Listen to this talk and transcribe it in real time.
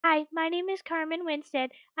Hi, my name is Carmen Winstead.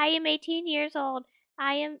 I am 18 years old.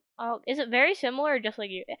 I am. Oh, is it very similar or just like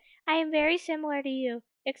you? I am very similar to you,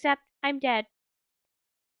 except I'm dead.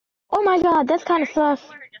 Oh my god, that's kind of sus.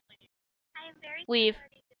 Leave.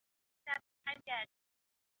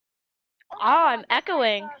 Oh, I'm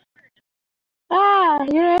echoing. Ah,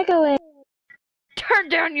 you're echoing. Turn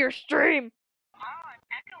down your stream.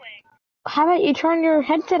 How about you turn your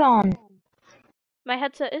headset on? My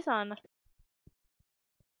headset is on.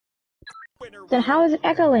 Then how is it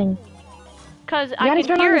echoing? Cause You I gotta can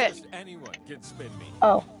turn hear on it. Just anyone can spin me.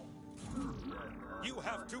 Oh. You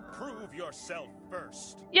have to prove yourself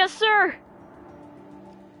first. Yes, sir.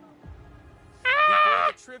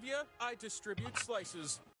 Before the trivia, I distribute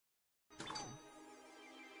slices.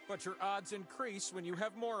 But your odds increase when you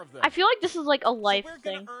have more of them. I feel like this is like a life so we're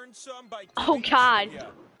thing. Gonna earn some by Oh doing God. trivia.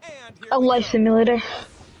 And here A we life go. simulator.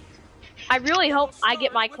 I really hope I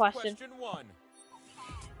get my With question. Question 1.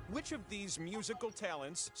 Which of these musical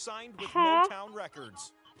talents signed with Huh? Motown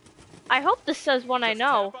Records? I hope this says one I Just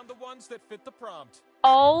know. tap on the ones that fit the prompt.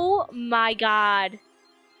 Oh my God.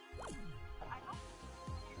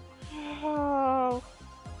 Oh.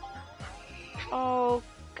 Oh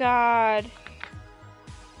God.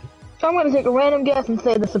 So I'm gonna take a random guess and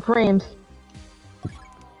say the Supremes.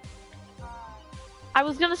 I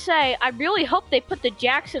was gonna say, I really hope they put the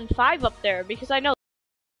Jackson 5 up there because I know.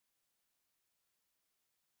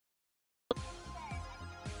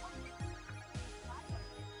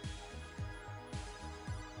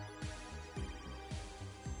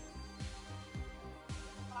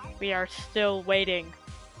 We are still waiting.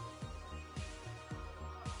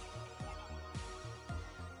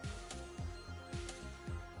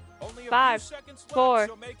 Only a 5, few seconds left, 4,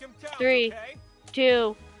 so make 'em count, 3, okay?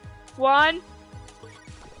 2, 1.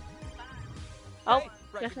 Oh, Hey,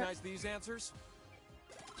 recognize these answers?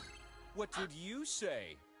 What did you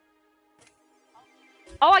say?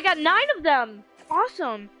 oh, I got 9 of them.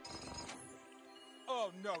 Awesome.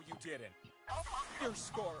 Oh, no, you didn't. Your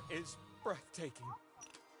score is breathtaking.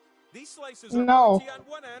 These slices are No. pointy on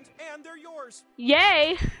one end, and they're yours.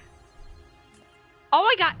 Yay. Oh,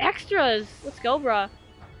 I got extras. Let's go, bruh.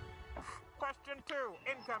 Question 2,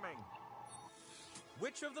 incoming.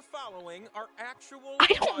 Which of the following are actual I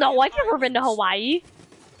don't know. I've never been to islands? Hawaii.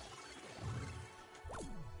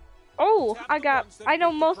 Oh, Tap I the got. ones that I know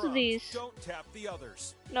fit the most of prompt. these. Don't tap the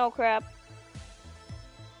others. No crap.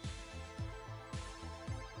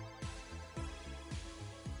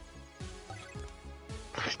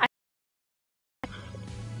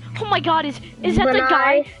 Oh my God! Is that the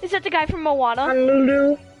guy? Is that the guy from Moana?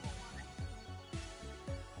 Honolulu.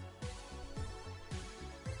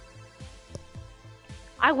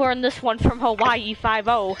 I learned this one from Hawaii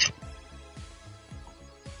 5-0.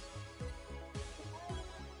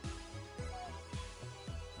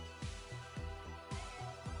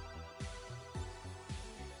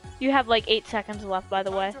 You have like 8 seconds left, by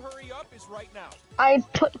the way. Time to hurry up is right now. I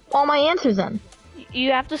put all my answers in.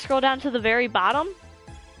 You have to scroll down to the very bottom,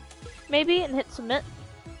 maybe, and hit submit.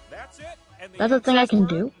 That's it. And the That's a thing I answers can were-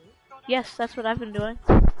 do. Yes, that's what I've been doing.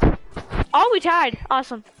 Oh, we tied.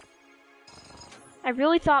 Awesome. I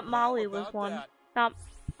really thought Maui was about one. that? No,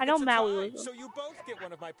 I know It's a Maui tie, was one. so you both get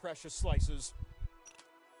one of my precious slices.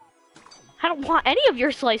 I don't want any of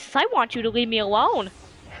your slices. I want you to leave me alone.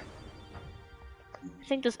 I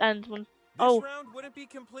think this ends when. This Oh, round wouldn't be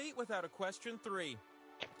complete without a question 3.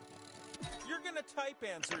 You're gonna type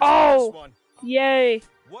answers Oh. for this one. yay.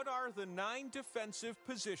 What are the 9 defensive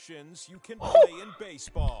positions you can play in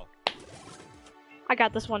baseball? I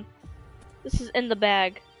got this one. This is in the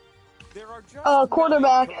bag. There are just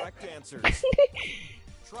Quarterback. 9 correct answers.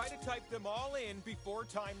 Try to type them all in before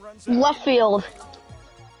time runs out. Left field.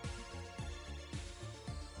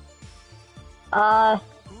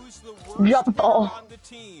 Who's the worst Jump hitter ball. on the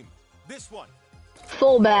team? This one.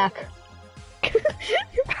 Fullback.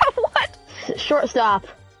 What? Shortstop.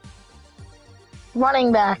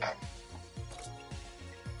 Running back.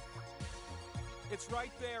 It's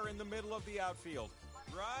right there in the middle of the outfield.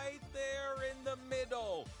 Right there in the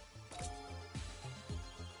middle.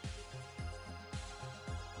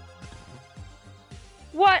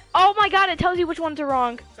 What? Oh my God! It tells you which ones are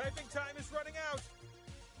wrong. Typing time is running out.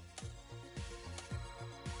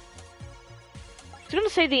 I was gonna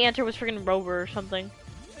say the answer was freaking Rover or something.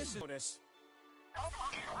 This is bonus.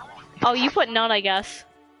 Oh, you put none, I guess.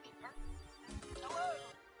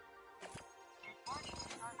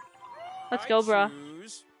 Let's go, bruh.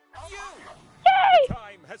 Choose you. Yay! The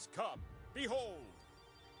time has come. Behold,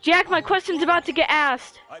 Jack, my question's about to get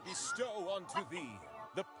asked. I bestow unto thee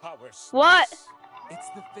the power source. What? It's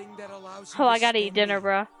the thing that allows you Oh, to I gotta eat spin dinner, me.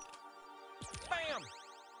 bruh. Bam!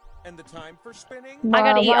 And the time for spinning? I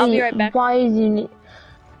gotta eat. I'll be right back. Why is you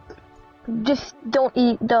just don't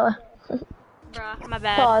eat the Bruh, my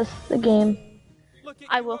bad. pause the game. Look at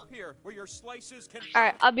I you will. up here, where your slices can.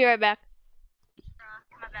 Alright, I'll be right back.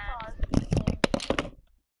 My bad.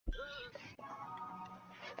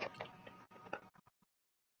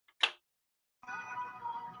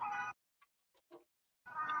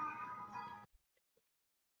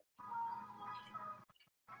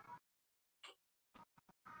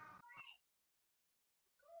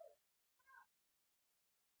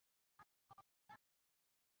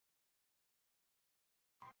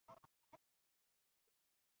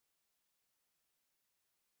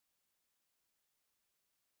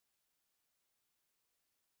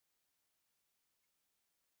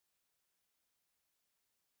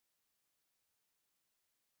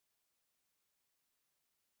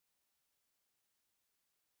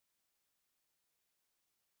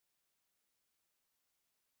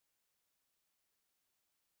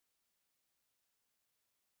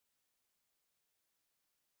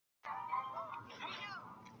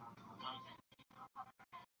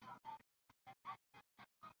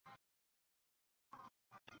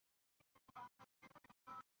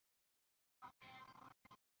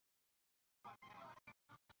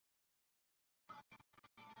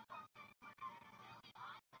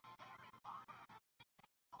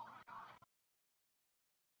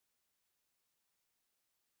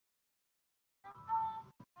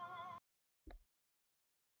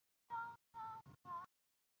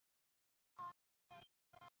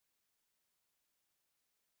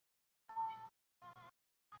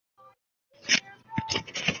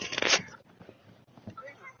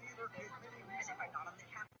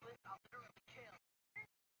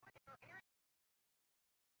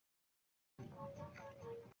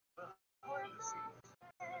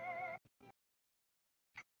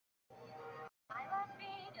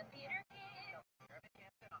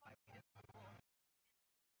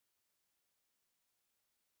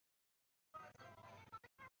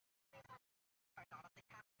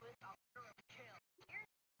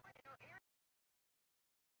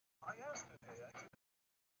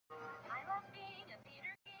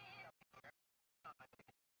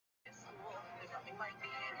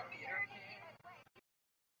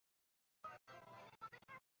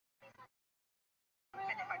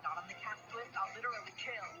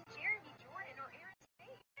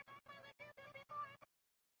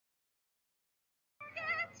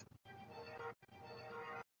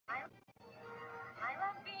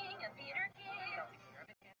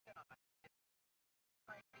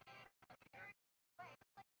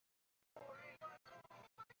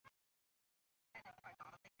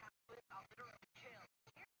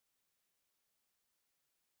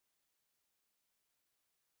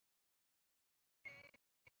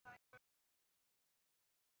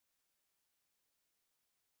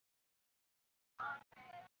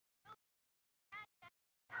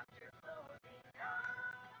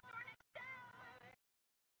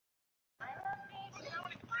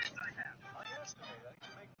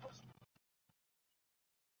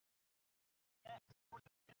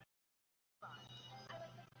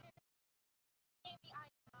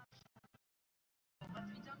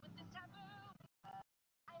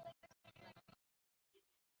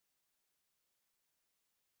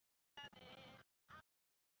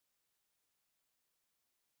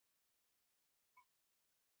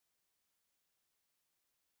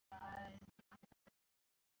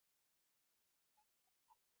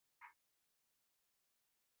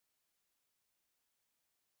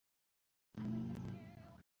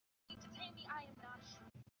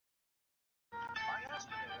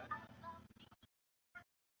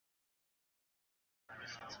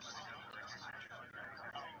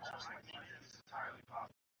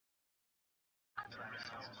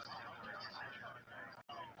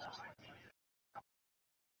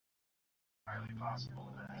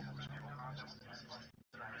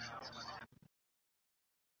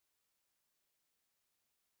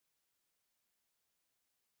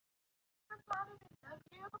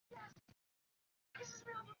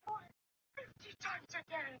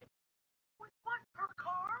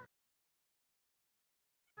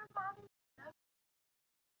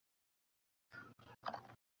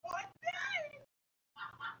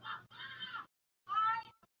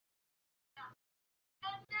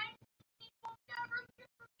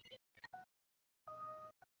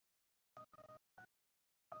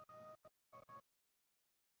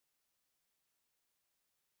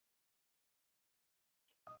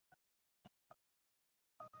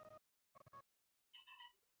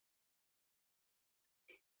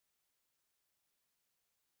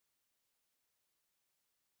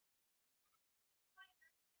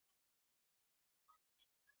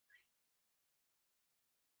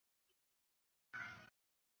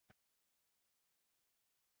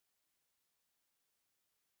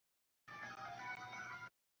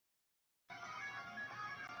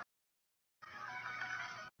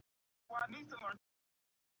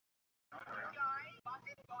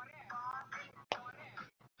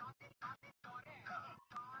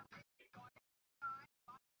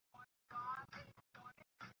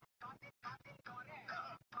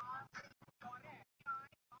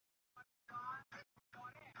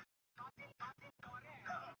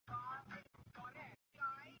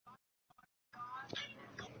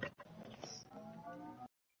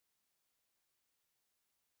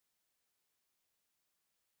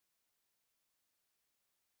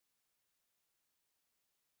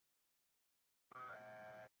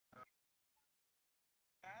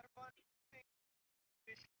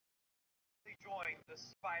 Join the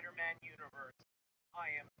Spider-Man universe.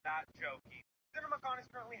 I am not joking. CinemaCon is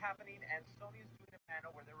currently happening, and Sony is doing a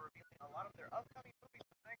panel where they're revealing a lot of their upcoming movies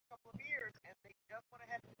for the next couple of years, and they just went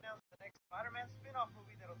ahead and announced the next Spider-Man spin-off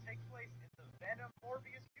movie that'll take place in the Venom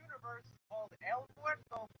Morbius universe called El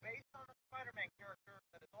Muerto, based on a Spider-Man character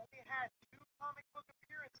that has only had 2 comic book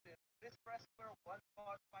appearances. This wrestler once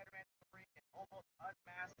fought Spider-Man in the ring and almost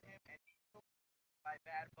unmasked him, and he was by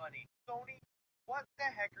Bad Bunny. Sony, what the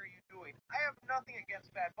heck are you doing? I have nothing against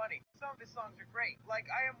Bad Bunny. Some of his songs are great. Like,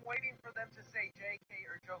 I am waiting for them to say JK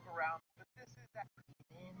or joke around, but this is that.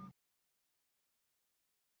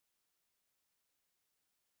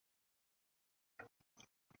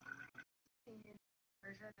 In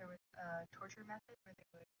Persia, there was a torture method where they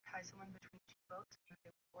would tie someone between 2 boats and they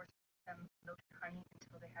would force them milk and honey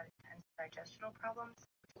until they had intense digestional problems,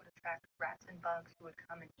 which would attract rats and bugs who would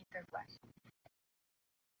come and eat their flesh.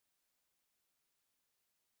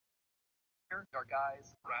 Dark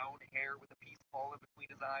eyes, brown hair with a piece falling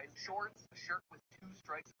between his eyes, shorts, a shirt with 2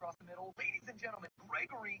 stripes across the middle. Ladies and gentlemen,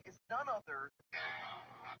 Gregory is none other.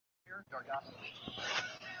 Dark eyes.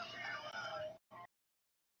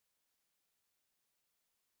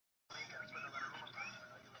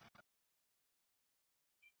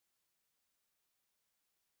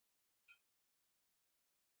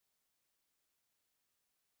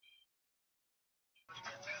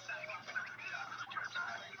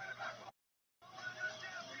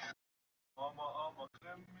 Mama, I'm a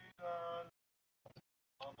criminal.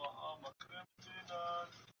 Mama, I'm a criminal.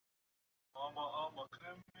 Mama, I'm a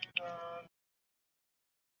criminal.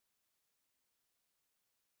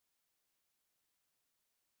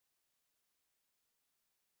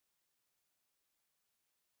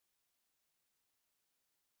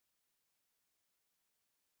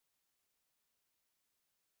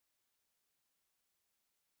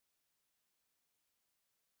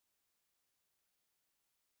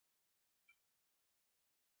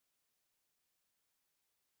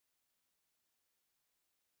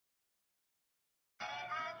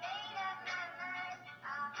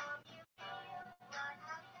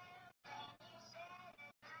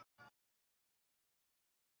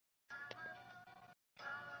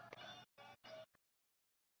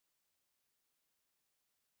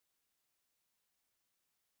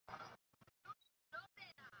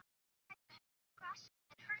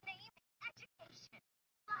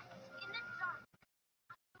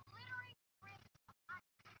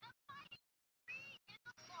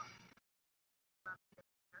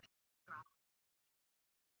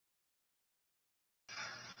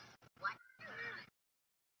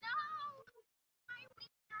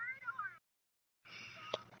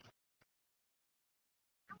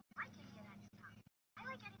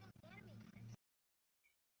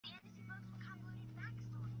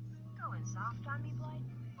 Going soft on me, Blight?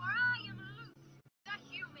 For I am Luke, the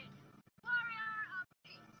human, warrior of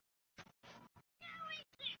peace. Now eat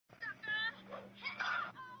this, sucker!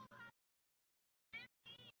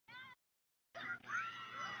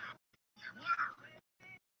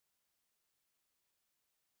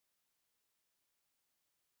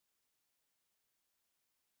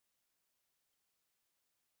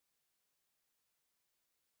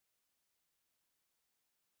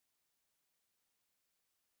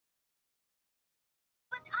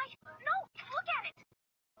 But no, look at it!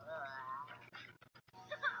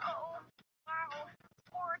 Oh, wow.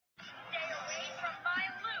 Or stay away from my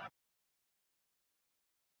Luke!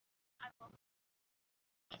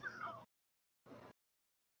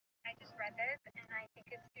 I just read this, and I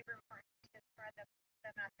think it's super important to spread the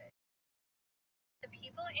message. The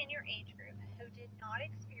people in your age group who did not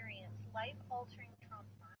experience life-altering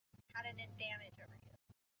trauma had an advantage over you.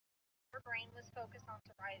 Your brain was focused on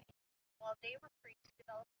surviving, while they were free to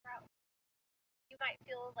develop growth. You might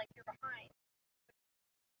feel like you're behind, but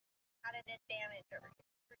had an advantage over you.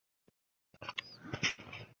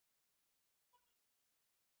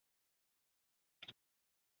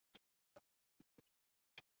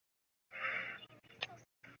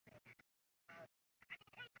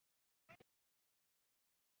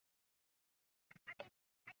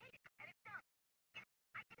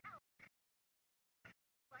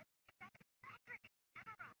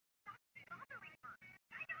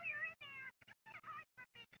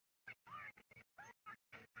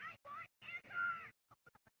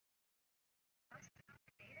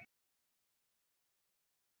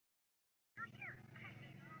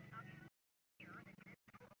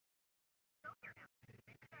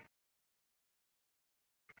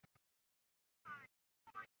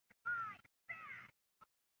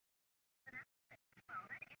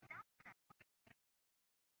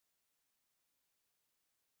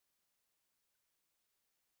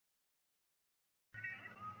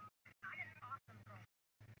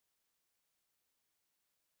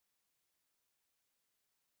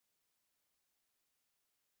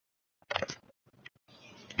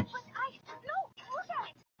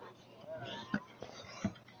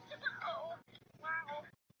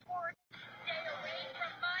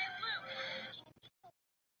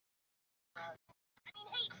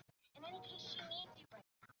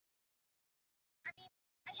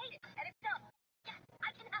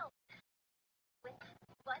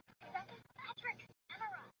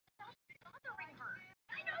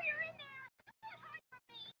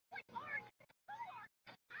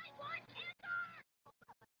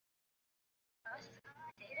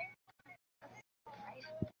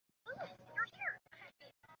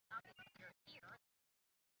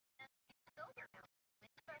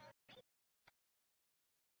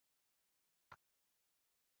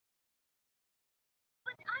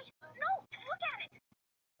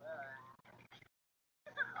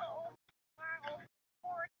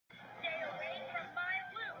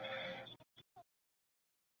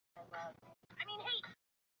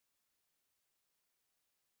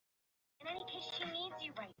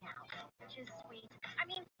 me right now, which is sweet. I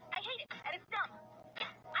mean, I hate it, and it's dumb.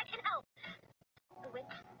 I can help. With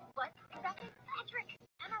what exactly? Patrick,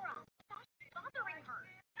 Emma, stop bothering her.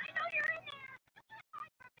 I know you're in there. You can't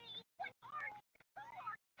hide from me. What part? Who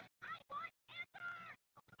are? I want answers.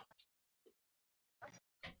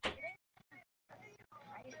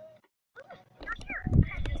 You're here.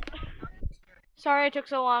 Sorry it took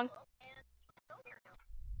so long.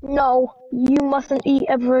 No, you mustn't eat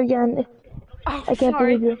ever again. Oh, I can't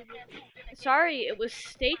sorry. believe you. Sorry, it was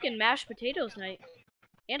steak and mashed potatoes night.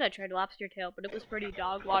 And I tried lobster tail, but it was pretty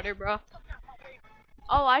dog water, bro.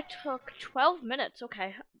 Oh, I took 12 minutes.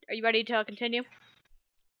 Okay. Are you ready to continue?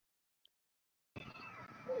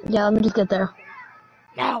 Yeah, let me just get there.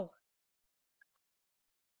 No.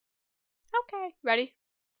 Okay. Ready?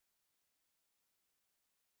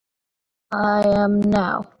 I am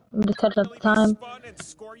now. Let me just catch up the time. Spun and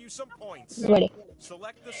score you some points. Ready.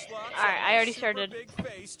 Select the slots Alright, on I your already super started. big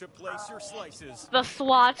face to place your slices. The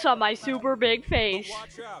slots on my super big But face.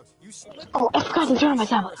 watch out. You split Oh, I forgot to turn on my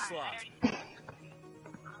tablet. a slot.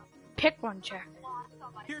 Pick one, Jack.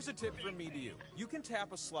 Here's a tip from me to you. You can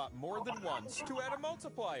tap a slot more than once to add a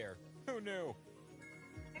multiplier. Who knew?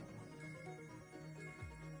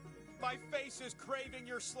 My face is craving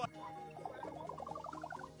your slot.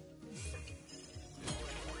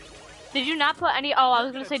 Did you not put any? Oh, I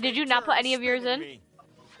was gonna say, did you not put any of yours in?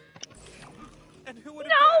 And who would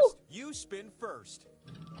have No! guessed? You spin first.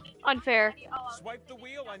 Unfair. Swipe the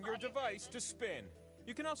wheel on your device to spin.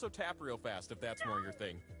 You can also tap real fast if that's more your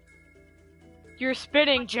thing. You're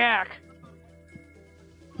spinning, Jack.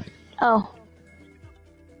 Oh,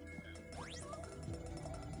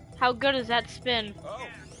 How good is that spin? Oh,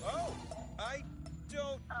 I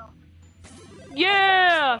don't...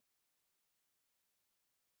 Yeah!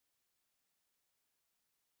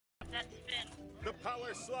 The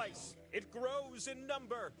power slice. It grows in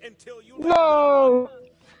number until you... no!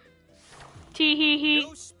 Tee hee hee.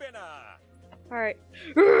 New spinner. Alright.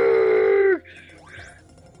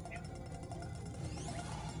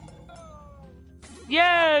 Yay!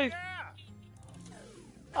 Yeah!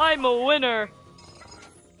 I'm a winner.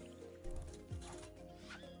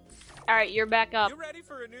 Alright, you're back up. You ready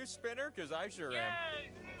for a new spinner? Because I sure am.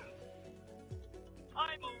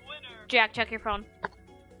 I'm a winner. Jack, check your phone.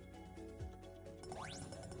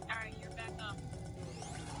 Alright, you're back up.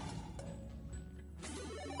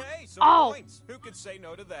 Hey, some Oh. points. Who could say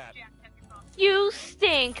no to that? You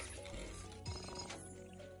stink.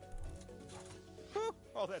 Whew,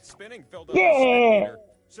 all that spinning filled up Yeah. the spin meter.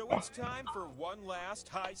 So it's time for one last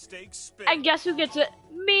high-stakes spin. And guess who gets it?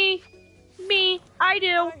 Me. Me. I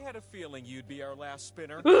do. I had a feeling you'd be our last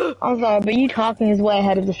spinner. I'm sorry, but you talking is way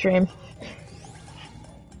ahead of the stream.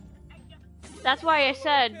 That's why I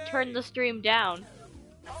said turn the stream down.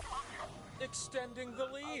 Extending the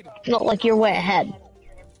lead. Not like you're way ahead.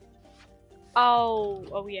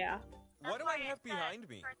 Oh yeah. What do I have behind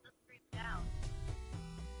me?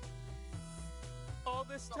 All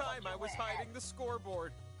this time I was hiding the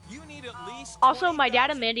scoreboard. You need at least Also, my dad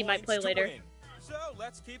and 20,000 Mandy might play points to later. win. So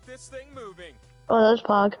let's keep this thing moving. Oh, that's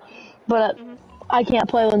Pog. But I can't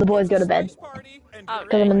play when the boys go to bed. Space party and Oh, you're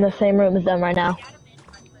Because I'm in the same room as them right now.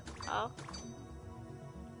 Oh.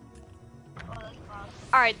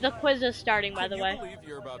 Alright, the quiz is starting, by the Can way. you believe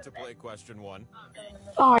you're about to play question 1?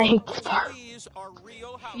 Oh, I hate this part. These are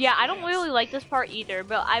real house Yeah, I don't plants. really like this part either,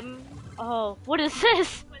 but I'm... Oh, what is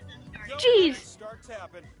this? Go Jeez. ahead, start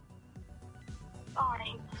tapping.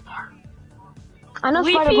 I know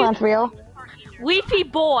Leafy- spider plant's real. Leafy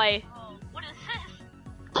boy.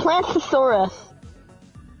 Plantosaurus.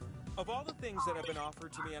 Of all the things that have been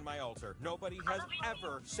offered to me on my altar, nobody has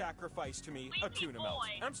ever sacrificed to me a tuna melt.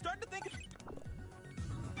 And I'm starting to think...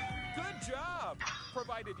 Good job!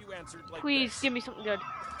 Provided you answered like Please, this. give me something good.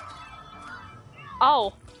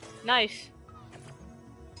 Oh, nice.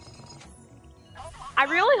 I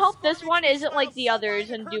really hope this one isn't like the others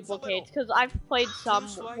and duplicates, because I've played some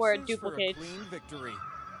Two where it slices for a duplicates. clean victory.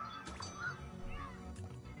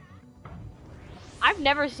 I've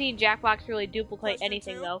never seen Jackbox really duplicate Question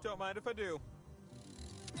anything, 2? though. Don't mind if I do.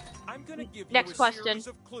 I'm gonna give Next you a question. series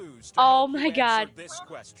of clues to Oh help my you God. answer this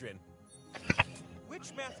question.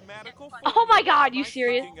 Which mathematical Oh my formula God, am you I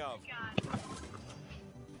serious? thinking of?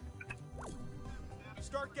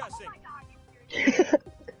 Start guessing.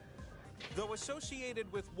 Though associated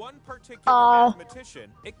with one particular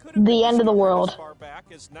mathematician, it could have the been end of the discovered world. as far back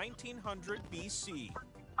as 1900 BC.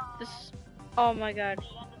 This... Oh my god.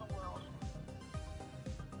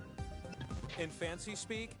 In fancy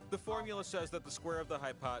speak, the formula says that the square of the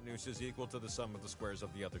hypotenuse is equal to the sum of the squares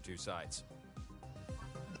of the other two sides.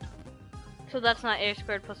 So that's not a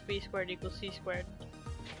squared plus b squared equals c squared.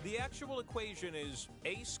 The actual equation is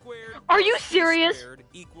a squared Are you plus b serious? squared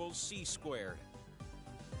equals c squared.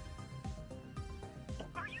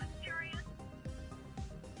 Are you serious?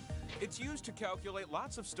 It's used to calculate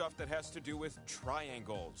lots of stuff that has to do with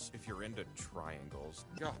triangles, if you're into triangles.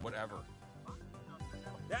 God, whatever.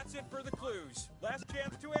 That's it for the clues. Last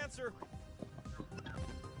chance to answer.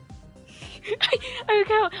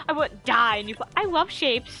 I wouldn't die and you put, I love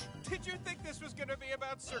shapes. Did you think this was gonna be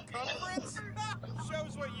about circumference?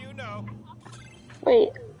 Shows what you know. Wait,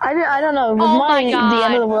 I don't know. Was Oh my mine God. the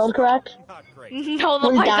end of the world correct? Not great. No, the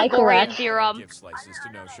Was die Pythagorean correct? theorem. Give slices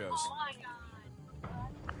to no shows.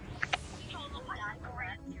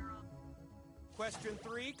 Question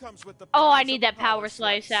 3 comes with the Oh, I prize need of that the power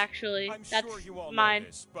slice, actually. I'm That's sure you all mine. know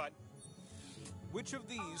this, but which of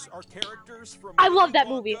these are characters from I love Willy that Wonka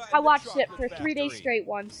movie. and I the watched it Chocolate for 3 days Factory? straight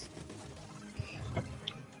once.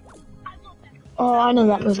 Oh, I know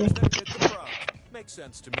that movie. That fit the prompt. Makes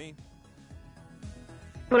sense to me.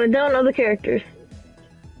 But I don't know the characters.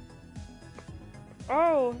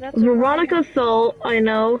 Oh, that's Veronica Salt, I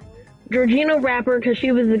know. Georgina Rapper, because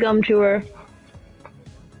she was the gum chewer.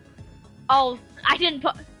 Oh, I didn't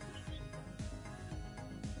put.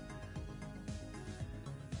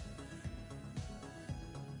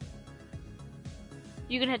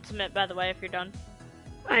 You can hit submit, by the way, if you're done.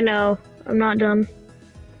 I know. I'm not done.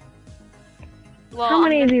 Well, How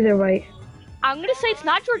many of these are right? I'm gonna say it's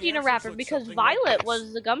not Georgina answers Rapper look because something like Violet this.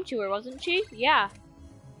 was the gum chewer, wasn't she? Yeah.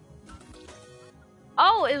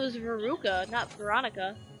 Oh, it was Veruca, not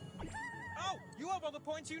Veronica. Oh, you have all the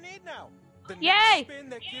points you need now. The Yay! next spin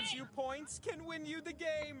that gives you points can win you the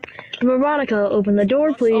game. Veronica, open the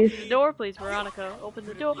door, please. Open the door, please, Veronica. Open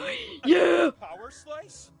the Could it door. be Yeah! Power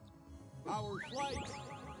slice? Power slice.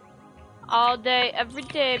 All day, every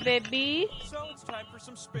day, baby. So it's time for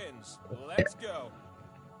some spins. Let's go.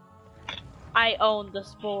 I own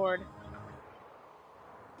this board.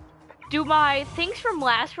 Do my things from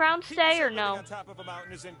last round People stay say or living no? on top of a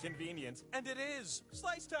mountain is inconvenient, and it is.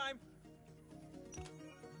 Slice time.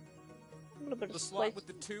 A little bit The of slot slice. with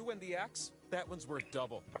the 2 and the X, that one's worth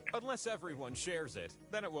double. Unless everyone shares it,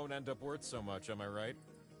 then it won't end up worth so much, am I right?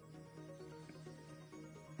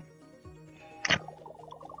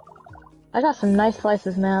 I got some nice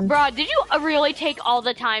slices, man. Bruh, did you really take all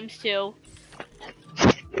the times too?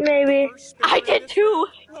 Maybe. First spinner I in did this too.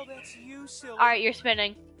 round? Well, that's you, silly. Alright, you're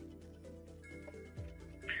spinning.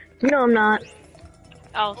 No, I'm not.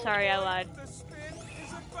 Oh, sorry, I lied. The spin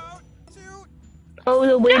is about to... Oh,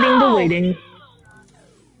 the waiting, No! the waiting.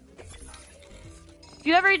 If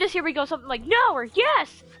you ever just hear me go something like no or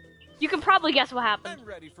yes, you can probably guess what happened. I'm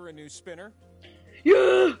ready for a new spinner.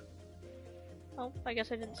 Yeah! Oh, I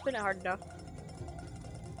guess I didn't spin it hard enough.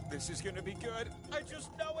 This is gonna be good. I just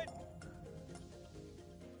know it.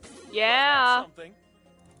 Yeah. Something.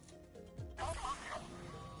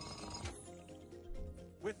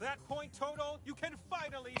 With that point total, you can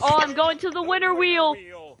finally. Oh, I'm spin going to the winner wheel.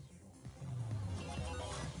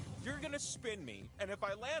 You're gonna spin me, and if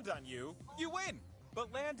I land on you, you win.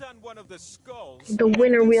 But land on one of the skulls. The and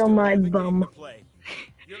winner you wheel, still my have a game bum. to play.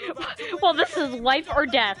 You're about to win Well, the this is game. life or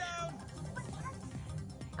Don't let me death. down.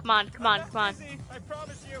 Come on, come on, I'm come on. not busy, I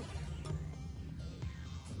promise you.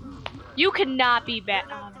 You cannot be bad.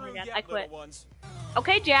 We're Oh not my through god, yet, I quit. little ones.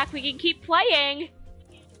 Okay, Jack, we can keep playing.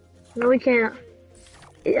 No, we can't.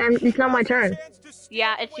 It's not my turn. Chance to steal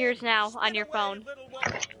Yeah, the it's win. yours now Spin on your away, phone. little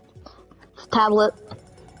one. It's tablet.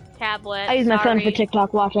 Tablet. I use my phone for sorry.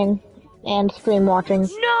 TikTok watching and stream watching.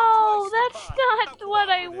 No, that's not what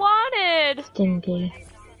I wanted. Stinky.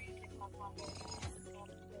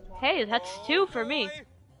 Hey, that's 2 for me. Boy,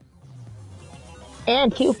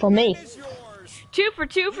 And 2 for me. it is yours. 2 for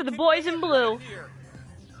 2 for You the can boys win in it blue. right here.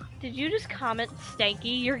 Did you just comment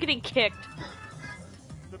stanky? You're getting kicked.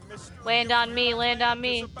 The mystery Land of on me, land on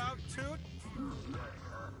me. is about to-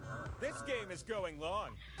 This game is going long.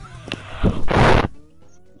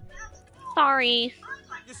 Sorry.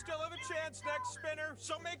 You still have a chance next spinner,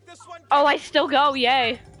 so make this one Oh, count. I still go,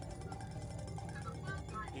 yay.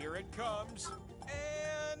 Here it comes,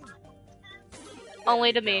 and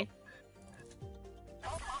Only to me.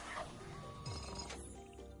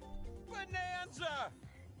 bonanza.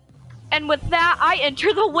 And with that, I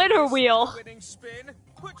enter the winner wheel. Winning spin.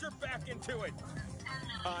 Put your back into it.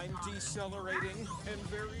 I'm decelerating, and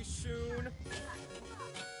very soon.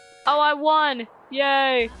 Oh, I won.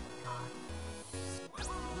 Yay.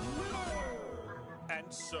 And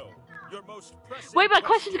so, your most pressing Wait, my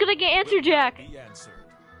question's gonna get answered, Jack. Be answered.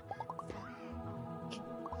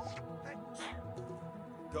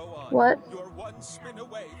 Go on. What? You're one spin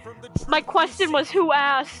away from the My truth question you was seek. who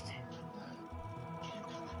asked?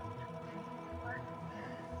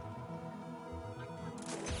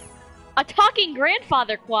 A talking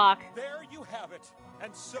grandfather clock. There you have it.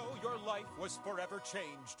 And so your life was forever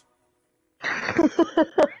changed.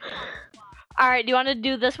 Alright, do you want to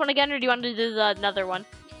do this one again, or do you want to do the another one?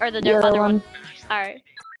 Or the The other other one? one. Alright.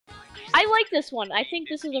 I like this one. I think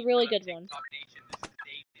this is a really good one.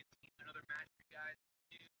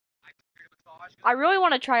 I really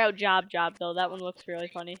want to try out Job though. That one looks really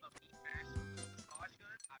funny.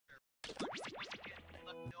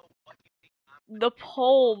 The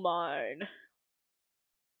pole mine.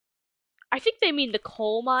 I think they mean the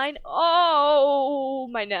coal mine. Oh,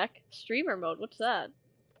 my neck. Streamer mode. What's that?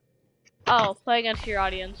 Oh, play against your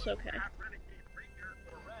audience. Okay.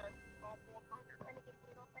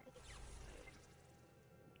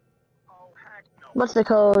 What's the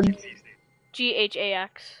code? GHAX.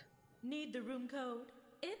 Need the room code?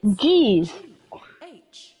 It's Jeez.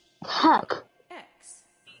 H Heck. X.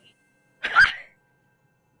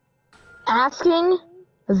 Asking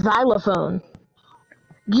xylophone.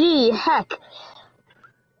 Gee, heck.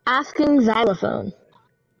 Asking xylophone.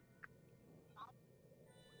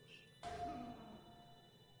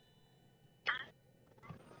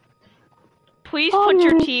 Please put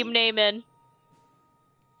your team name in.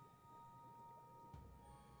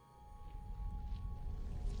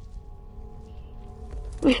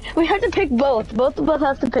 We have to pick both. Both of us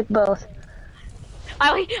have to pick both.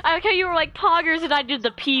 I like how you were like poggers and I did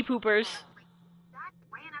the pee poopers.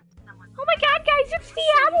 Oh my god, guys, it's the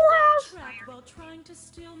Owl House! Trapped while trying to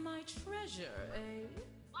steal my treasure, eh?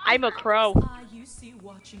 I'm a crow. You see,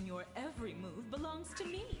 watching your every move belongs to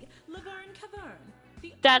me, Laverne Cavern.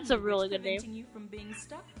 the That's a only really witch good name. preventing you from being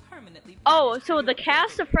stuck permanently Oh, punished so for the your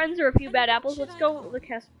cast of behavior. Friends are a few bad And apples. what Let's should I go call with the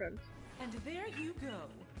cast of Friends. And there you go.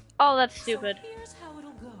 Oh, that's stupid. So here's how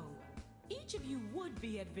it'll go. Each of you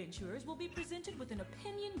would-be adventurers will be presented with an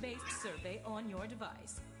opinion-based survey on your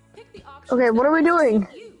device. Pick the options Okay, what that are we best doing?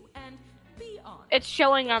 suit you and be honest. It's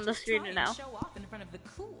showing on the Just screen try and now. Show off in front of the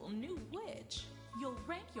cool new witch. You'll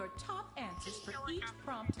rank your top answers for each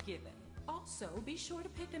prompt given. Also, be sure to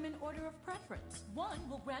pick them in order of preference. One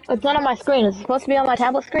will grant. It's not on my screen. Is it supposed to be on my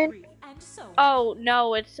tablet screen? And so on. Oh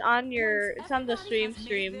no, it's on your. Once It's on the everybody has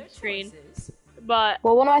made their screen. choices, Well,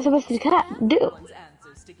 But what am I supposed to do? everyone's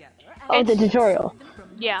answers together and Oh, the tutorial. sort them from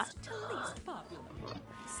Yeah. most to least popular.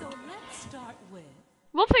 So let's start with.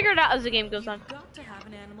 we'll figure it out as the game goes on. You've got to have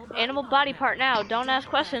an Animal body part now. Don't ask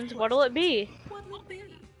questions. What'll it be? What'll it be?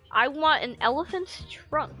 I want an elephant's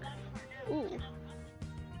trunk. Ooh.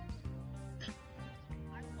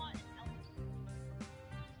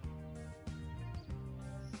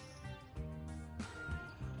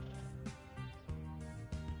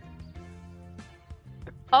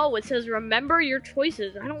 Oh, it says remember your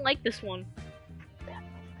choices. I don't like this one.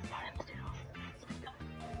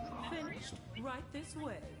 Finished? Right this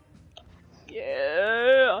way.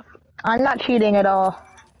 Yeah. I'm not cheating at all.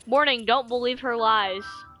 Warning, don't believe her lies.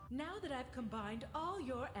 Now that I've combined all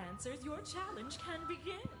your answers, your challenge can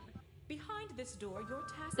begin. Behind this door, your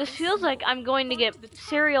task This is feels simple. like I'm going to get Find the top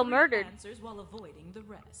serial 3 murdered. answers while avoiding the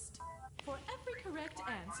rest. For every correct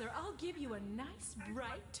answer, I'll give you a nice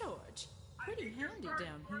bright torch. Pretty handy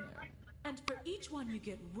down here. And for each one you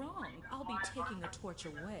get wrong, I'll be taking a torch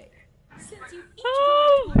away. Since you each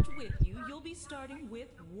got a torch with you, you'll be starting with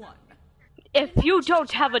 1. If you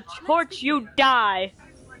don't have a torch, you die.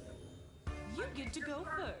 You get to go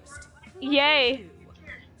first. Yay. Two.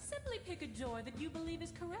 Simply pick a door that you believe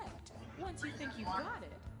is correct. Once you think you've got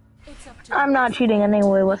it, it's up to I'm not cheating in any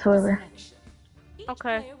way whatsoever. selection. Each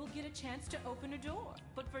Okay. player will get a chance to open a door,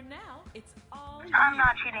 but for now, it's all I'm you.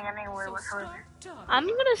 not cheating in any way So whatsoever. start talking. I'm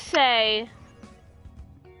gonna say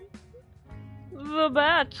the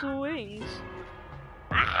bat's wings.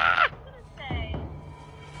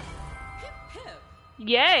 Hip hip.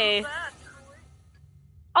 Yay.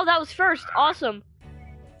 Oh, that was first. Awesome.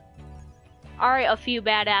 Alright, a few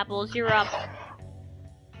bad apples. You're up.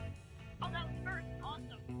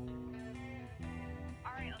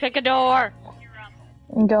 Pick a door.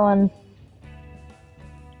 I'm going.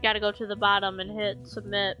 Gotta go to the bottom and hit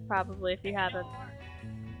submit, probably, if you haven't.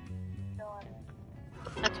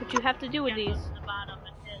 That's what you have to do with these.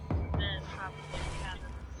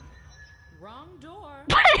 Wrong door.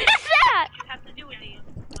 What is that?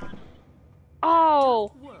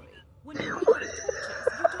 Oh, Don't worry. When you run out of torches,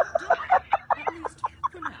 you don't die. At least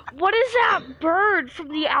for now. what is that bird from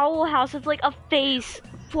the Owl House? It's like a face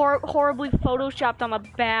horribly photoshopped on a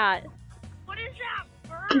bat. What is that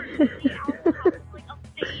bird? The owl house, like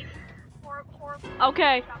a face, horrible.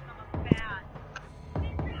 Okay.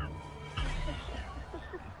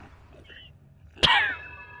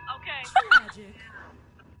 Tragic.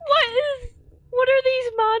 What are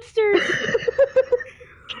these monsters?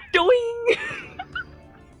 Doing.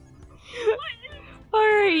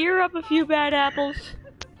 Alright, you're up a few bad apples.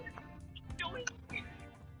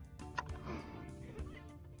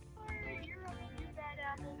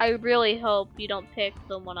 I really hope you don't pick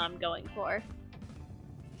the one I'm going for.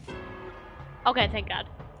 Okay, thank God.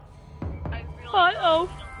 Uh-oh.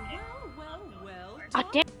 Well. Ah,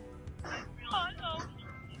 damn.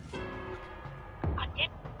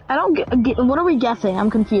 I don't get. What are we guessing? I'm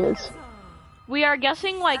confused. We are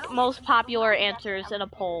guessing, like, most popular answers in a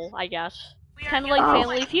poll, I guess. Kind of like Oh.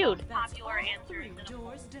 Family Feud. That's all 3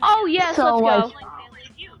 doors down. Oh, yes, So, let's go.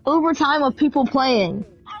 Over time of people playing,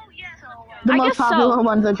 the I most guess so. popular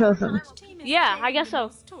ones are chosen. Which team is Yeah, I guess so.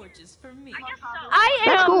 taking these torches for me? I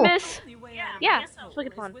That's am cool. Miss... Only way out of Yeah, this let's look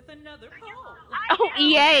at hole fun. is with another poll. Oh,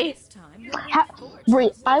 EA. This time you'll Ha get forged.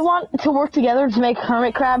 wait, I want to work together to make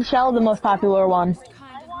Hermit Crab Shell the most popular one. Kind of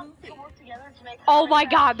movie. Oh my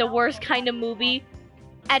God, the worst kind of movie.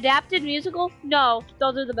 Adapted musical? No,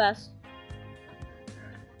 those are the best.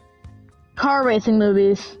 Car racing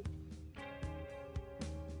movies.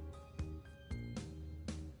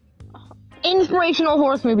 Inspirational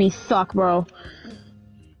horse movies suck, bro.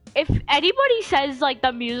 If anybody says, like,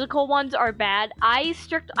 the musical ones are bad, I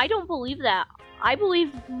don't believe that. I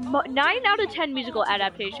believe 9 out of 10 musical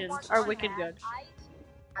adaptations are wicked good.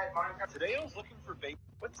 Today I was looking for vape.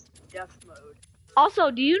 What's death mode? Also,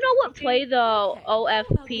 do you know what play the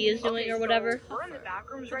OFP is doing or whatever? We're in the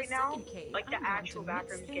back rooms For the right now, second cave, like the I'm going actual to back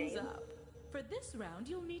mix rooms things game. up. For this round,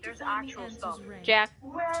 you'll need There's to find actual the answers stuff. ranked Jack,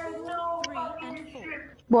 2, 3, and 4.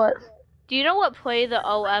 What? do you know what play the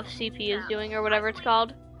OFCP is doing or whatever it's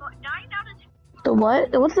called? The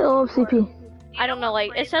what? What's the OFCP? I don't know,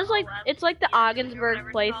 like, it says, like, it's like the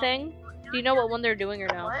Ogdensburg play thing. Do you know what one they're doing or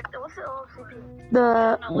no? Like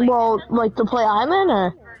the play I'm in,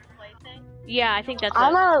 or? Yeah, I think that's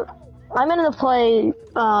I'm it. I'm in the play,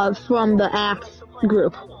 from the Axe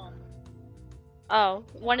group. Oh,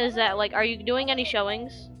 when is that? Like, are you doing any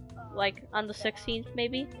showings? Like, on the 16th,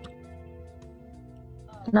 maybe?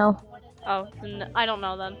 No. Oh, then I don't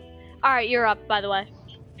know then. Alright, you're up, by the way.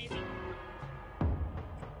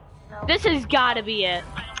 This has gotta be it.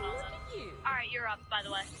 Alright, you're up, by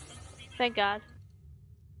the way. Thank God.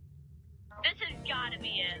 This has gotta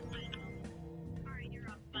be it. Alright, you're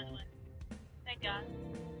up, by the way. Thank God.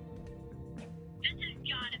 This has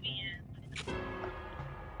gotta be it.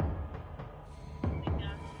 Thank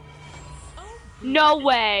God. No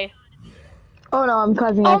way! Oh no, I'm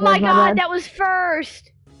causing Oh echoes, my God, bad. that was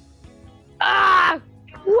first! Ah!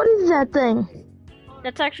 What is that thing?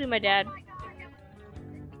 That's actually my dad.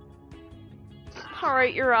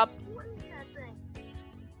 Alright, you're up.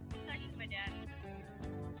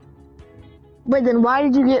 Wait, then why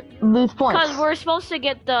did you lose points? Because we're supposed to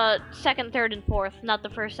get the second, third, and fourth, not the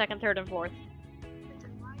first, second, third, and fourth.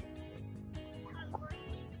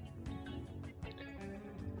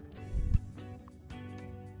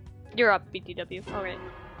 You're up, BTW. Alright.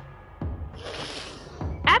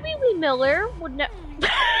 Abby Lee Miller would ne-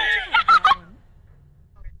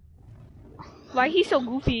 Why he's so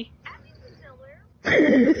goofy?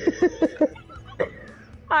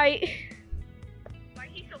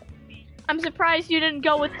 I'm surprised you didn't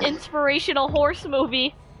go with inspirational horse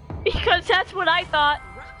movie, because that's what I thought.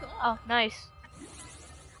 Oh, nice.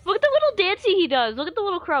 Look at the little dancey he does. Look at the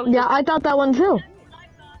little crow. Yeah, I thought that one too.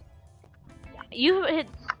 You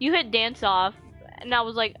hit dance off, and I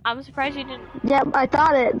was like, I'm surprised you didn't. Yeah, I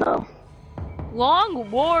thought it though. Long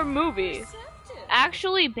war movie.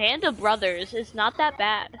 Actually, Band of Brothers is not that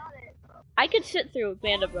bad. I could sit through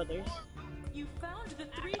Band of Brothers. You found the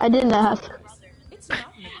 3 I didn't ask. It's not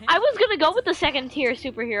mechanical. I was gonna go with the second tier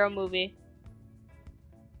superhero movie.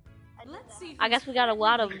 Let's see I guess we got a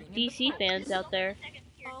lot of who's leading in the DC fans polls. out there.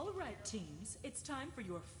 All right, teams, it's time for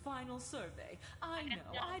your final survey. I know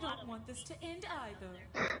I don't want this to end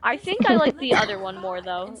either. I think I like the other one more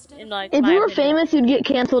though. In like If my you were opinion. famous, you'd get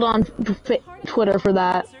canceled on Twitter for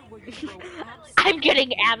that. I'm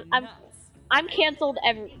getting I'm canceled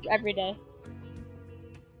every day.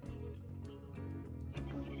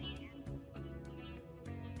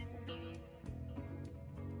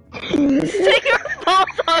 Singer falls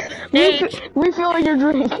on stage. Refilling your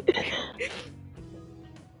drink.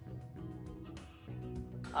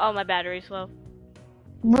 Oh, my battery's low.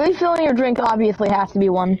 Refilling your drink obviously has to be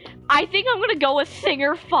one. I think I'm gonna go with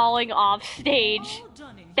Singer falling off stage.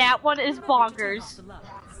 That one is bonkers.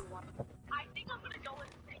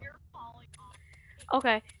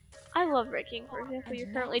 Okay. I love ranking, for example. You're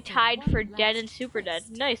currently tied for Dead and Super Dead.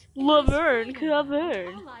 Nice. Laverne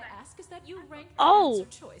Cavern. All I ask is that you rank the Oh. answer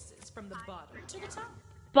choices from the bottom to the top.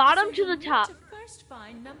 bottom to the you'll top. need to first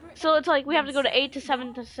find number So it's like we have to 8, go to then 8 to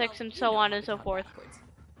 7 to 6 and so on and so forth.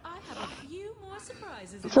 I have a few more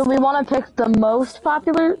surprises. So we want to pick the most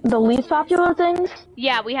popular, the least popular things?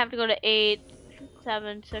 Yeah, we have to go to 8,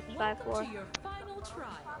 7, 6, 5, Welcome 4. to your final trial.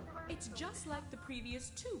 It's just like the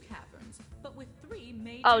previous 2 caverns, but with 3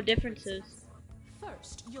 major Oh, differences.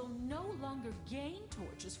 First, you'll no longer gain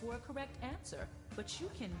torches for a correct answer, but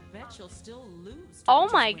you can bet you'll still lose. Oh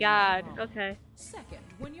torches my when you're god. wrong. Okay. Second,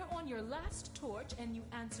 when you're on your last torch and you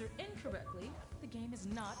answer incorrectly, the game is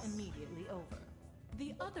not immediately over.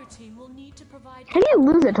 The other team will need to provide How do you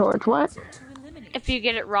lose a torch? What? answer to eliminate If you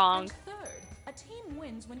get it wrong. and third, a team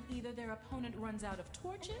wins when either their opponent runs out of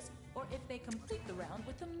torches or if they complete the round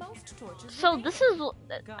with the most torches. So remaining. this is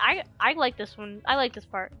I like this one. I like this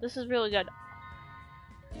part. This is really good.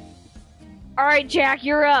 All right, Jack,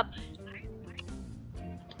 you're up.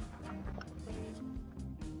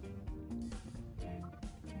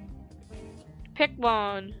 Pick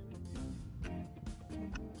one.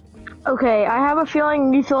 Okay, I have a feeling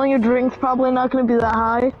refilling your drink's probably not going to be that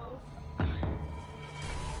high.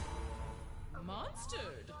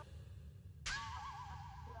 Monstered.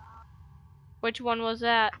 Which one was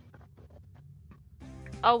that?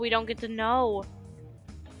 Oh, we don't get to know.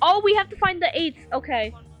 Oh, we have to find the 8th.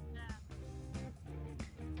 Okay.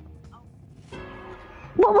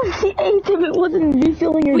 What was the 8th if it wasn't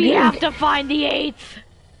refilling your We drink? have to find the 8th.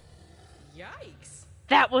 Yikes.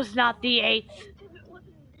 That was not the 8th.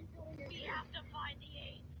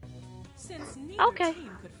 Since neither Okay.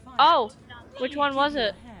 team could find Oh, it, which you one give was your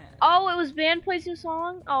it? hand. Oh, it was band plays new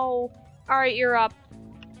song? Oh. Alright, you're up.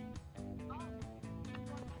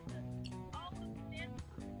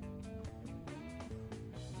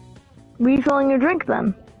 Refilling your drink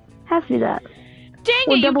then. Has to be that. Dang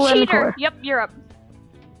Or it, you double in the cheater! core. Yep, you're up.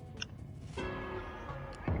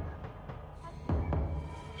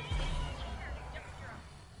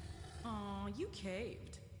 Aw, you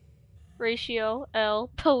caved. Ratio L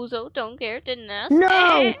Pozo, don't care, didn't ask.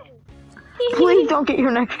 No! Please don't get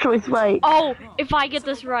your next choice right. Oh, if I get So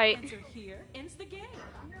this the wrong right. answer here ends the game.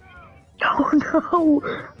 Oh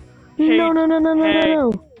no! No, no, no, no, no, Hey. no,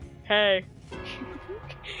 no. Hey.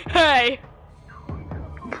 Hey.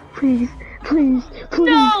 Please, please, please.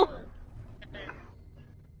 No!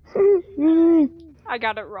 I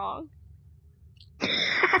got it wrong.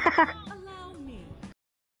 Allow me.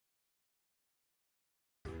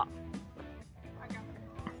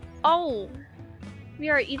 Oh. We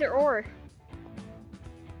are either or.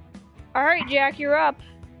 Alright, Jack, you're up.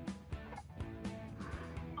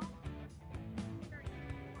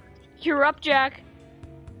 You're up, Jack.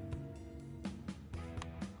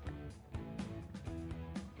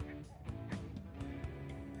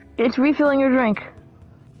 It's refilling your drink.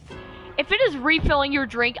 If it is refilling your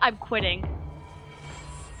drink, I'm quitting.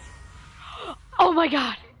 Oh my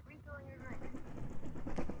god.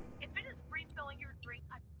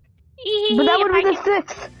 But that would be the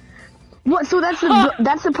 6th. What? So that's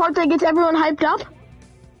the part that gets everyone hyped up.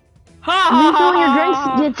 Refilling your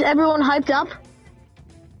drinks gets everyone hyped up.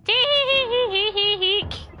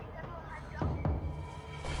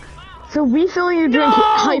 So refilling your drink No!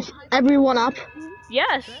 hypes everyone up.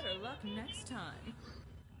 Yes. Better luck next time.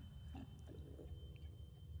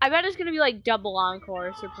 I bet it's gonna be like double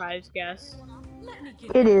encore surprise guess. Let me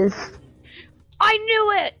get It is. I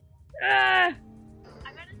knew it! I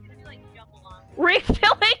bet it's gonna be like double encore.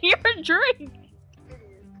 Refilling your drink!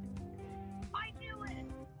 I knew it!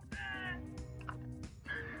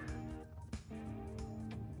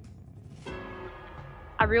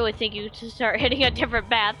 I really think you should start hitting a different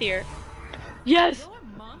path here. Yes! your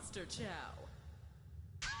monster chow.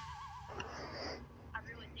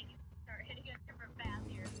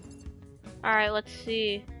 Alright, let's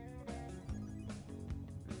see.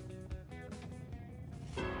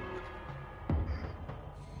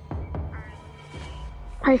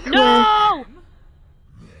 I swear. No!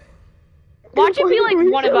 Watch it be like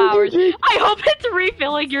one of Refilling your ours. drink. I hope it's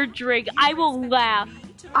refilling your drink. I will laugh.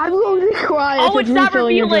 I'm going to cry Oh, if it's it's not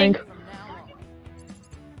refilling your revealing. drink. From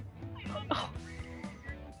now on.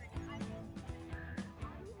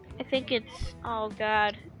 I think it's, oh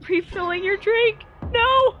god, refilling your drink.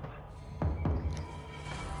 No!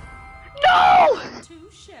 No! Too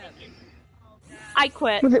shabby. I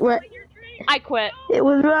quit. Was it what? I quit. It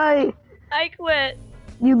was right. I quit.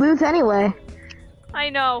 You lose anyway. I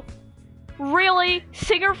know. Really?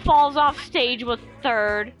 Singer falls off stage with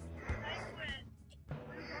 3rd.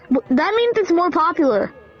 That means it's more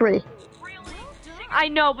popular. Bree. I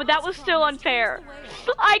know, but that was still unfair.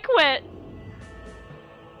 I quit.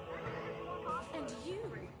 And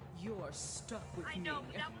you're stuck with me.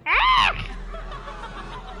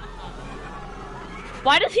 Ah!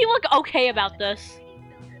 Why does he look okay about this?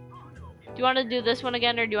 Do you want to do this one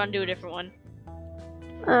again, or do you want to do a different one?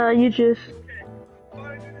 You choose.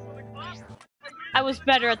 I was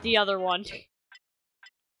better at the other one.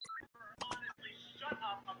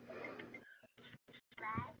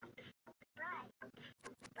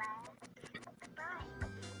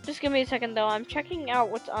 Just give me a second though, I'm checking out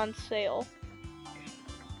what's on sale.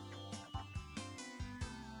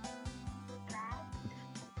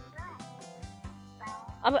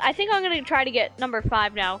 I think I'm gonna try to get number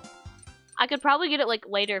 5 now. I could probably get it like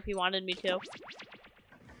later if you wanted me to.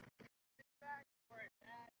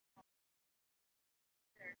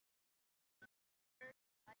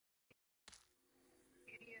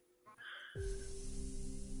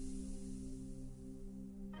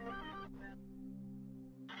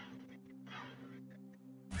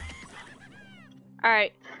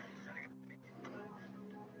 Alright.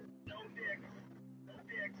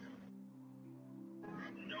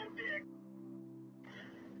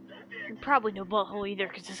 Probably no butthole either,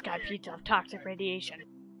 because this guy feeds off toxic radiation.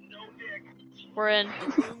 We're in.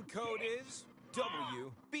 The room code is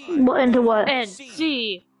WB. What, into what? And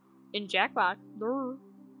C. In Jackbox. Brr.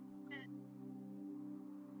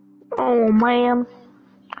 Oh man.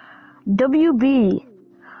 WB.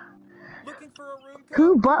 Looking for a room code?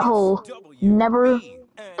 Who butthole never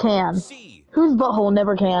can? Whose butthole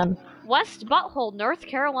never can? West Butthole, North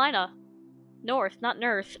Carolina. North, not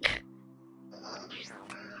Nurse.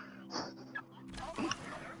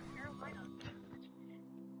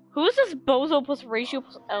 Who's this bozo plus ratio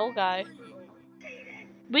plus L guy?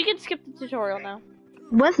 We can skip the tutorial now.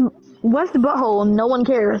 West butthole, no one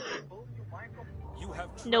cares. You have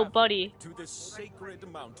Nobody. to the sacred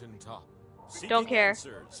mountaintop. Don't care.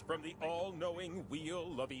 Answers from the all-knowing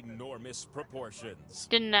wheel of enormous proportions.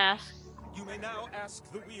 Didn't ask. You may now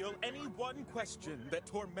ask the wheel any one question that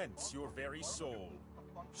torments your very soul.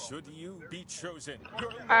 Should you be chosen,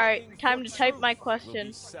 Alright, time to type my will question.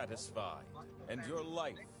 be satisfied, and your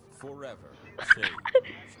life forever changed.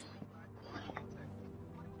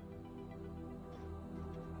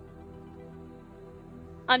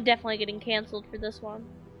 I'm definitely getting canceled for this one.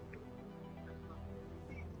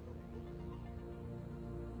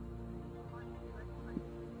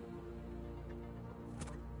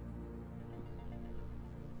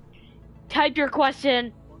 Type your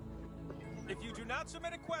question. If you do not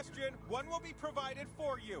submit a question, one will be provided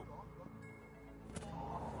for you.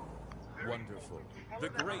 Wonderful. The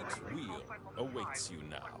Great Wheel awaits you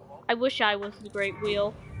now. I wish I was the Great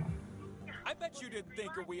Wheel. I bet you didn't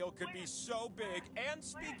think a wheel could be so big and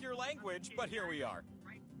speak your language, but here we are.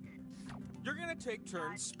 You're gonna take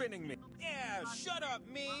turns spinning me. Yeah, shut up,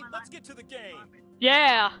 me. Let's get to the game.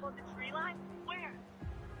 Yeah.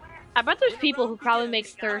 I bet there's people who probably make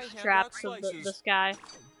thirst traps of this guy.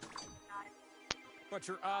 But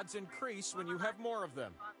your odds increase when you have more of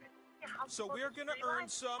them. So we're gonna earn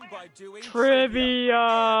some by doing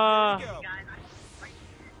Trivia. Here we go.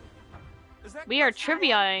 Is that We are question wrong?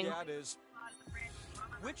 triviaing. Yeah, it is.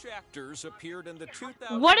 Which actors appeared in the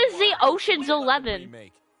 2000? What is the Ocean's 11?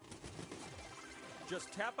 remake?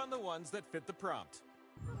 Just tap on the ones that fit the prompt.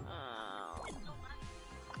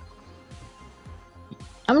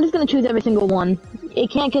 I'm just gonna choose every single one. It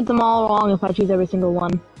can't get them all wrong if I choose every single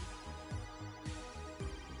one.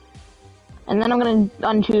 And then I'm gonna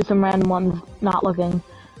unchoose some random ones not looking.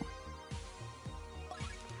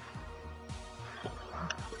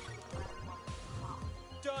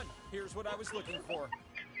 Done. Here's what I was looking for.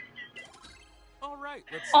 All right.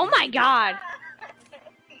 Let's see Oh how my you do. god.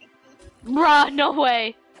 Bruh, no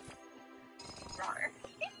way.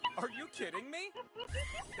 Are you kidding me?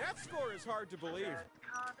 That score is hard to believe.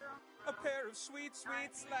 A pair of sweet, sweet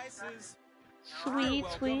slices. Sweet,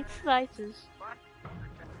 welcome. sweet slices.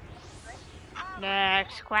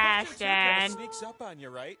 Next question. Sneaks up on you,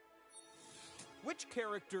 right? Which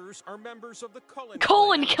characters are members of the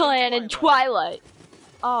Cullen Clan in Twilight.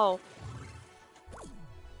 Oh.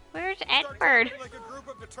 Where's Start Edward? talking like a group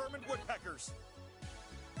of determined woodpeckers.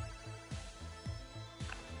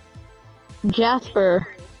 Jasper.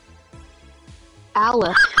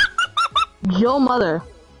 Alice. Joe Mother.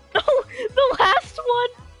 Oh, the last one.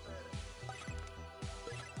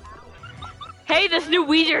 Hey, this new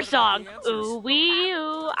Weezer song. Ooh wee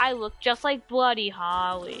ooh, I look just like Bloody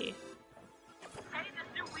Holly.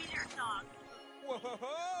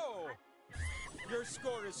 Whoa! Your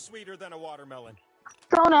score is sweeter than a watermelon.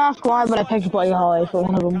 Don't ask why, but I picked Bloody Holly for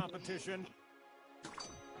one of them. Competition.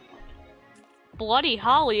 Bloody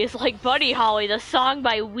Holly is like Buddy Holly, the song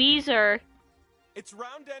by Weezer. It's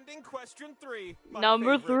round ending question 3. my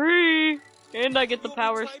Number favorite. 3. And I get the You'll be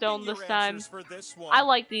Power typing Stone your this time. answers for this one. I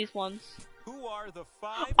like these ones. Who are the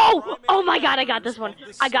 5 Oh! primary Oh my god, I got members this one. of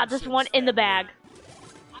the I got this one Simpsons in the family?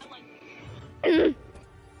 bag.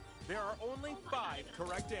 There are only 5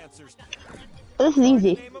 correct answers. This is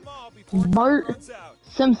easy. Name them all before time Bart runs out.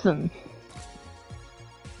 Simpson.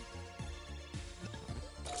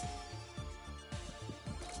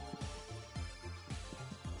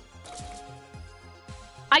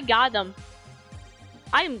 I got them.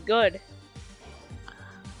 I am good.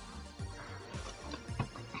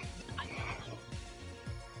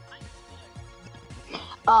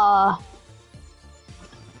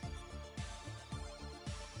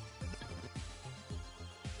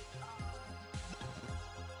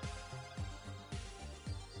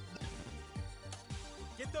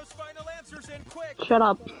 Get those final answers in quick. Shut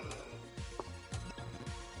up.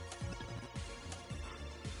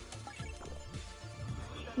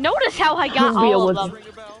 Notice how I got Real all of with- them. Ring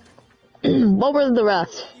a bell? What were the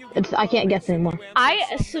rest? I can't guess anymore. I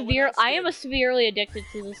am a severely addicted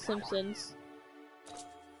to The Simpsons.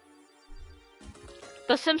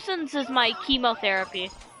 The Simpsons is my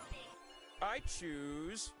chemotherapy. I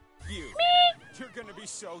choose you. You're gonna be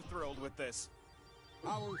so thrilled with this.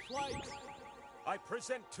 Our flight. I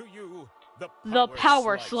present to you The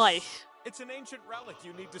Power Slice. It's an ancient relic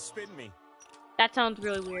you need to spin me. That sounds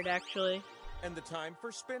really weird, actually. And the time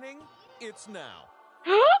for spinning, it's now.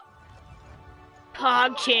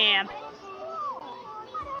 PogChamp.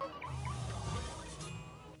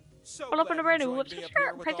 So Pull up in glad a brand you new joined whoops me up shirt.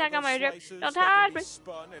 here with Price all tag on those my drip. slices Don't that can touch be me.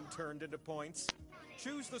 spun and turned into points.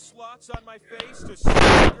 Choose the slots on my face to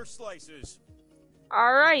spin your slices.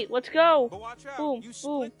 Alright, let's go. But watch out, Boom, you boom,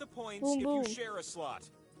 split the points boom, if boom. you share a slot.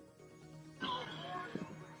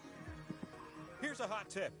 Here's a hot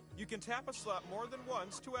tip. You can tap a slot more than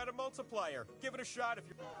once to add a multiplier. Give it a shot if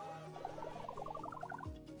you're...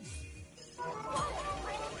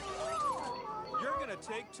 You're gonna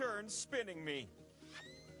take turns spinning me.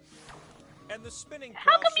 And the spinning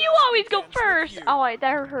How come you process always go begins with first? you. Oh, wait,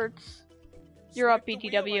 that hurts. You're up, Swipe the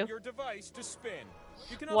wheel BTW. on your device to spin.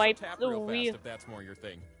 You can Swipe also tap the real wheel. fast if that's more your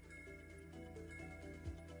thing.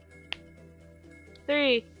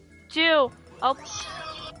 3, 2, oh,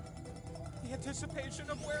 The anticipation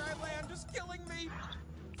of where I land is killing me.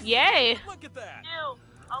 yay. Look at that.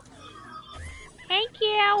 Thank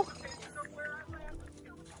you.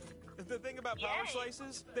 The thing about power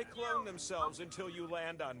slices, they clone themselves until you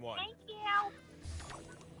land on one. Thank you.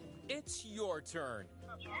 It's your turn.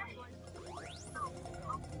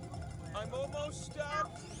 I'm almost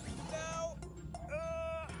stopped. Now.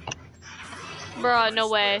 Bruh, no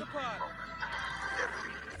Stir way. the pot.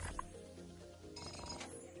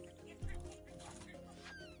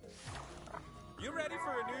 You ready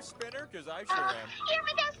for a new spinner? Cause I sure am. You're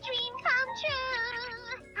my best dream come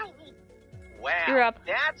true. I mean, Wow, You're up.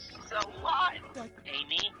 that's a lot,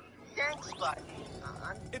 Amy. Thanks, buddy.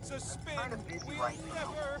 It's a spin. Kinda busy We'll right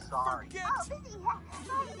now. never Sorry. forget.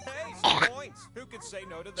 oh, Hey, some points. Who could say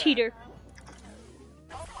no to that? Cheater.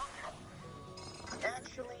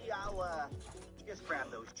 Actually, I'll just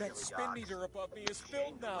grab those chili That spin dogs. meter above me is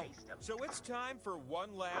filled now. So it's time for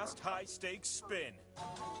one last high-stakes spin.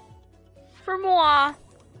 For moi.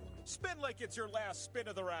 Spin like it's your last spin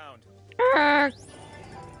of the round. Urgh.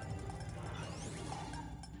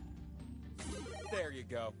 There you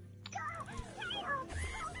go.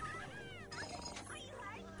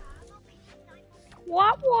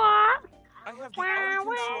 What? I have the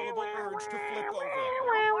uncontrollable urge to flip over.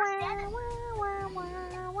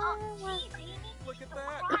 Look at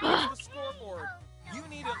that. There's the scoreboard. You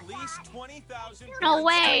need at least 20,000 points. No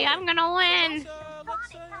way, I'm gonna win. Let's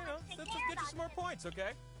just get you some more points,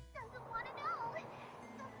 okay?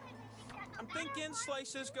 I'm thinking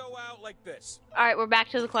slices go out like this. Alright, we're back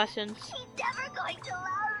to the questions. he's never going to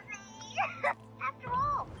love me. After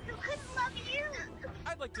all, who couldn't love you?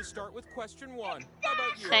 I'd like to start with question 1. How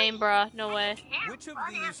about you? Same, bruh. No way. Which of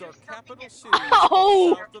these are capital cities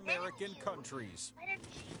Oh! of South American countries? Why didn't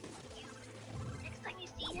you? Next time you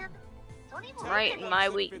see him, don't even Right look in at my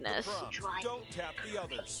him. weakness. Don't tap the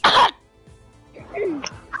others.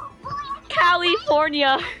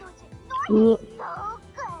 California. So good.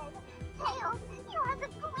 Tails, you are the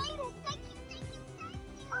greatest. Thank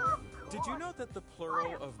you. Did you know that the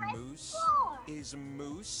plural of moose is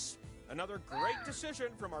moose? Another great decision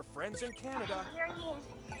from our friends in Canada. Here he is.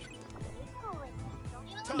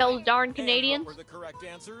 Time. Those darn And Canadians. what were the correct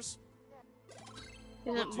answers?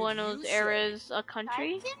 Isn't Buenos Aires a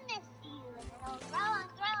country?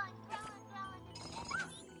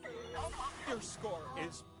 Your score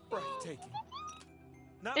is breathtaking.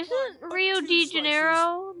 Not Isn't one, but Rio 2 de slices.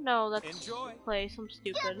 Janeiro? No, that's Enjoy. place. I'm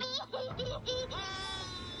stupid.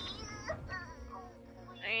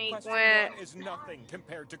 I Question quit. 1 is nothing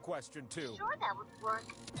compared to question 2. Sure, that would work.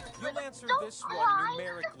 You'll answer Don't this one cry.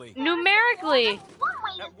 numerically. Numerically. One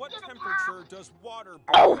way to At what skin a temperature does water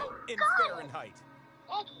Oh. boil in Fahrenheit?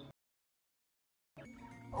 cat. Eggy.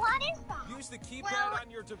 What is that? Use the keypad Well, on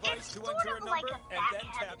your device it's to sort enter a of like number a and then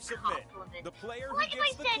tap backhanded submit. compliment. The player who Like if I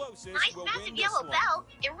gets the said, closest nice will massive win this yellow one. bell,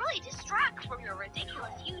 it really distracts from your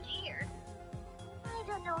ridiculous huge ear. I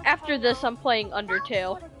don't know. After Tail. this, I'm playing That's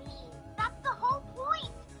Undertale. what it means. That's the whole point.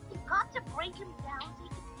 You've got to break him down so you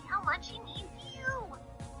can see how much he needs you.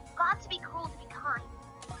 You've got to be cruel to be kind.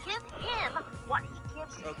 Give him what he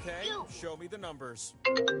gives Okay, you. show me the numbers.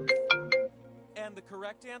 And the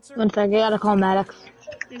correct answer? One sec, I gotta call Maddox.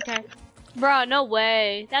 Okay. Bruh, no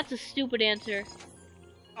way. That's a stupid answer.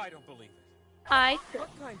 I don't believe it. I. What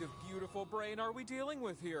kind of beautiful brain are we dealing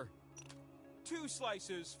with here? 2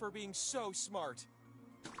 slices for being so smart.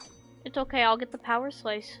 It's okay. I'll get the power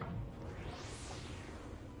slice.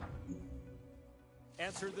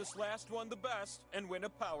 Answer this last one the best and win a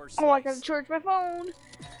power slice. Oh, I gotta charge my phone.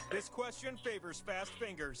 This question favors fast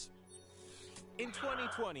fingers. In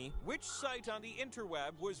 2020, which site on the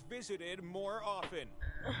interweb was visited more often?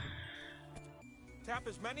 Tap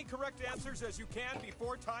as many correct answers as you can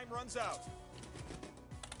before time runs out.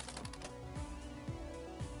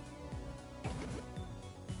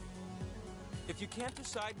 If you can't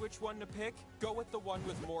decide which one to pick, go with the one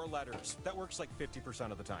with more letters. That works like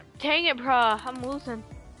 50% of the time. Dang it, bruh. I'm losing.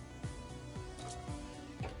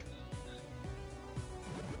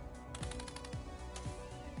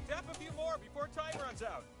 Tap a few more before time runs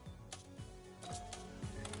out.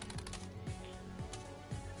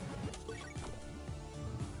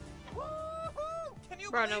 Woohoo! Can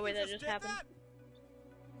you Bro, believe no way you that just did happened. that?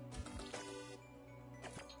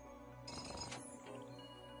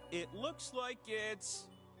 It looks like it's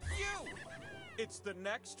you. It's the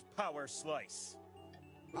next power slice.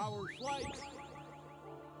 Power slice.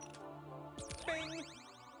 Bing.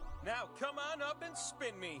 Now come on up and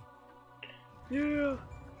spin me. Yeah.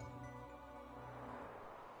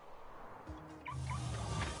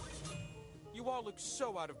 You all look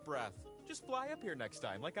so out of breath. Just fly up here next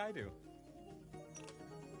time, like I do.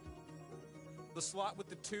 The slot with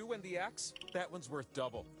the 2 and the X, that one's worth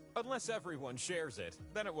double. Unless everyone shares it.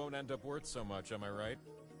 Then it won't end up worth so much, am I right?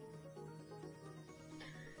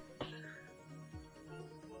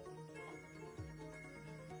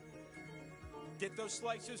 Get those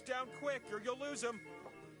slices down quick or you'll lose them.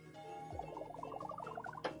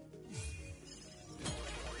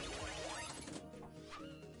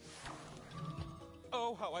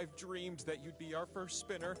 Oh, how I've dreamed that you'd be our first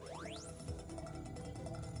spinner.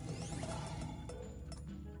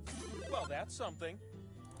 Well, that's something.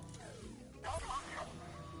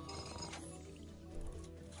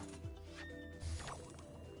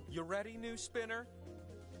 You ready, new spinner?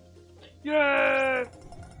 Yeah.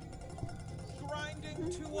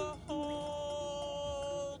 Grinding to a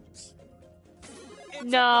halt. It's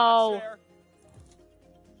No. a share.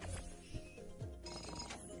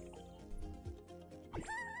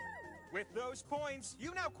 With those points,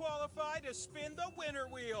 you now qualify to spin the winner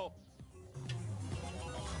wheel.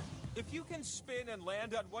 If you can spin and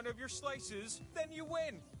land on one of your slices, then you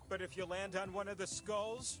win. But if you land on one of the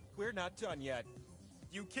skulls, we're not done yet.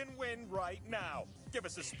 You can win right now. Give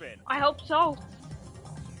us a spin. I hope so.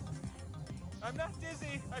 I'm not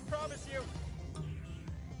dizzy, I promise you.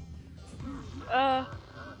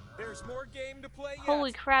 There's more game to play yet.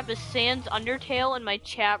 Holy crap, is Sans Undertale in my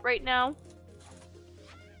chat right now?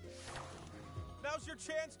 Now's your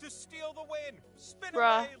chance to steal the win. Spin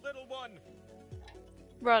Bruh. away, little one.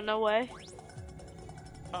 Bro, no way.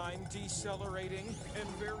 I'm decelerating, and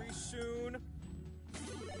very soon.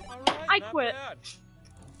 All right, I not quit. bad.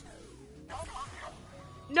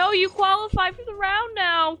 No, you qualify for the round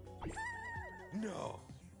now. No.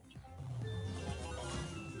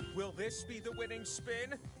 Will this be the winning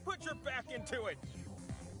spin? Put your back into it.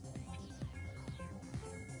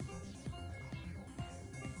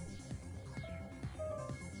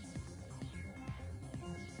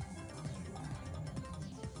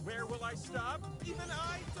 Where will I stop? Even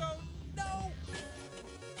I don't know.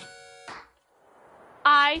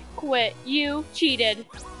 I quit. You cheated.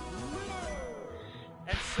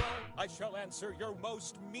 And so I shall answer your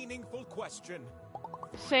most meaningful question.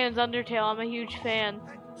 Sans Undertale, I'm a huge fan.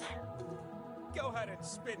 Go ahead and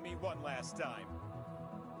spin me one last time.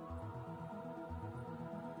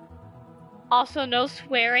 Also, no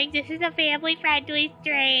swearing. This is a family-friendly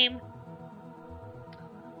stream.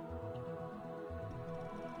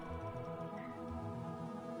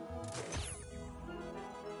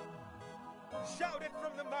 Shout it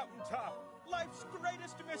from the mountaintop. Life's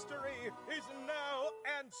greatest mystery is now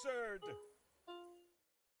answered.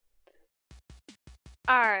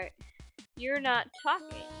 Alright. You're not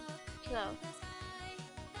talking. So.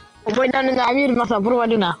 Oh, wait, no, I muted myself. What do I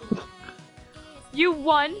do now? You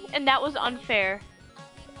won, and that was unfair.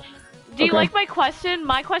 Do you like my question?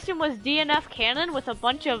 My question was DNF canon with a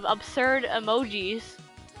bunch of absurd emojis.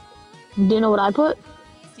 Do you know what I put?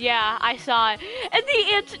 Yeah, I saw it. And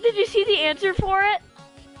the answer, did you see the answer for it?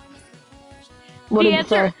 What did it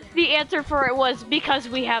say? The answer for it was because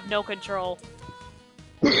we have no control.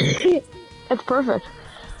 That's perfect.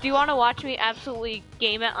 Do you want to watch me absolutely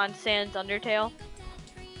game it on Sans Undertale?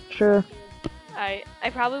 Sure. I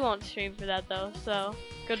probably won't stream for that though, so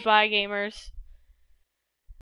goodbye gamers.